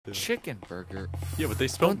chicken burger. Yeah, but they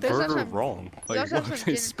spelled burger wrong. Like, look,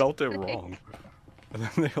 they spelt it wrong. And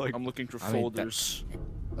then they like. I'm looking for folders.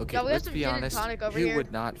 Okay, yeah, let's be honest. You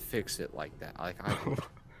would not fix it like that. Like I would.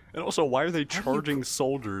 And also, why are they charging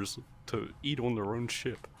soldiers to eat on their own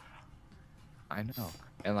ship? I know.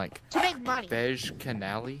 And like to make money. Veg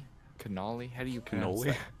cannoli? Cannoli? How do you pronounce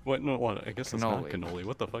that? What? No, what? I guess it's not cannoli.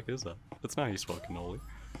 What the fuck is that? That's not how you spell cannoli.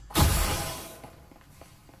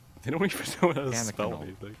 They don't even know how to spell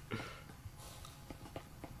anything.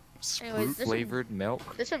 Anyways, flavored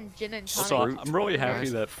milk. There's some gin and tonic. So I'm really happy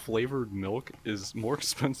that flavored milk is more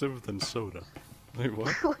expensive than soda. Like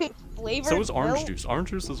what? Wait, flavored So is orange milk? juice. Orange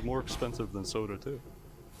juice is more expensive than soda too.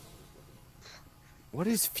 What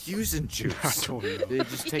is fusion juice? I don't know. They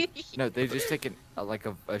just take They just take like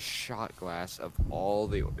a shot glass of all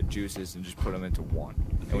the juices and just put them into one.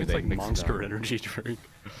 And it's like Monster Energy drink.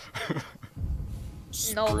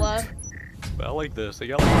 Nola. But I like this. They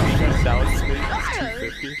got like cheese salad steak,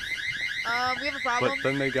 it's $2.50. We have a problem. But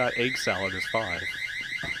then they got egg salad is $5.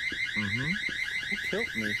 Mm-hmm. Who killed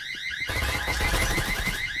me?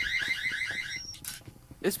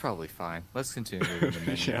 It's probably fine. Let's continue with the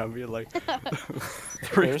menu. Yeah, I mean like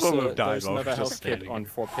three of them have died while another just health kit standing. on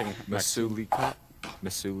 4 ping. Masuli cup.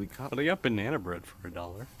 Masuli cup. But they got banana bread for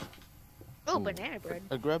 $1. Oh, banana bread.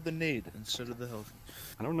 I grabbed the nade instead of the healthy.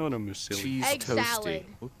 I don't know what a muesli. Cheese Egg toasty. salad.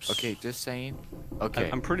 Oops. Okay, just saying. Okay.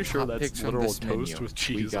 I'm pretty sure Top that's picks from literal this toast menu. with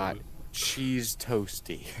cheese. We got on it. cheese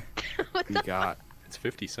toasty. We got It's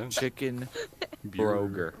 50 cents. chicken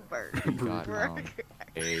burger. We got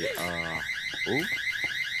ooh.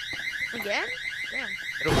 Again? Damn.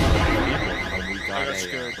 We got I got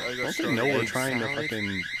scared. Don't they know we're egg trying to salad,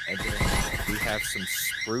 fucking... and then we have some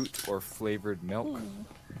Sprout or flavored milk.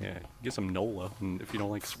 Yeah, get some Nola, and if you don't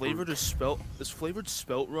like Flavored is flavored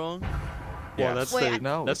spelt wrong? Well, that's Wait,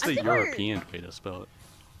 that's the European way to spell it.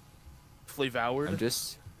 Flavored? I'm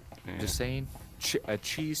just saying, a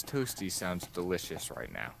cheese toasty sounds delicious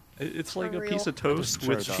right now. It's like a For piece real. of toast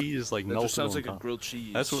with That cheese like That melted just sounds on like a top. grilled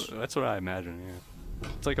cheese. That's what I imagine. Yeah.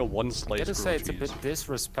 It's like a one slice I gotta grilled say, it's cheese. a bit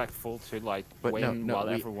disrespectful to like But wait no, while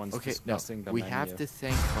we, everyone's okay, discussing the we menu. have to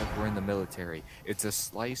think like we're in the military. It's a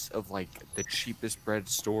slice of like the cheapest bread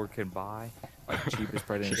store can buy, like cheapest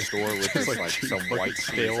bread in the store, which is like cheap some fucking white cheese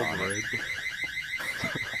stale on it. bread.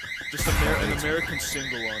 Just an American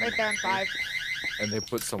single on Right it. there on 5. And they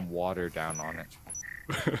put some water down on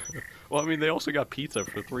it. Well, I mean, they also got pizza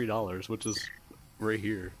for $3, which is right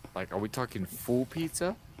here. Like, are we talking full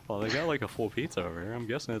pizza? Well, they got like a full pizza over here. I'm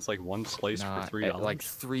guessing it's like one slice Nah, for $3. like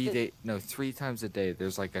 3 times a day.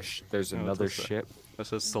 There's like there's No, another that's a- ship. That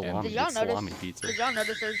says salami. Did y'all It's notice? salami pizza. Did y'all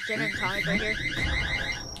notice there's gin and tonic right here?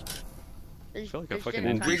 I feel like I There's fucking gin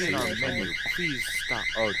and tonic Reading our right here. menu. Please stop.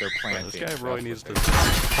 Oh, they're Bro, planting. this guy really needs to That's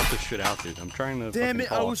cut this shit out, dude. I'm trying to. Damn fucking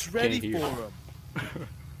it, I talk. was Can't ready hear. for him.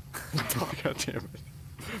 God damn it.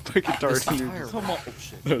 Fucking dark. fire. Come on. Oh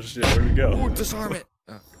shit. Oh shit, where'd we go? Oh, disarm it.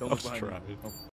 Don't Let's look behind try me. it. Oh.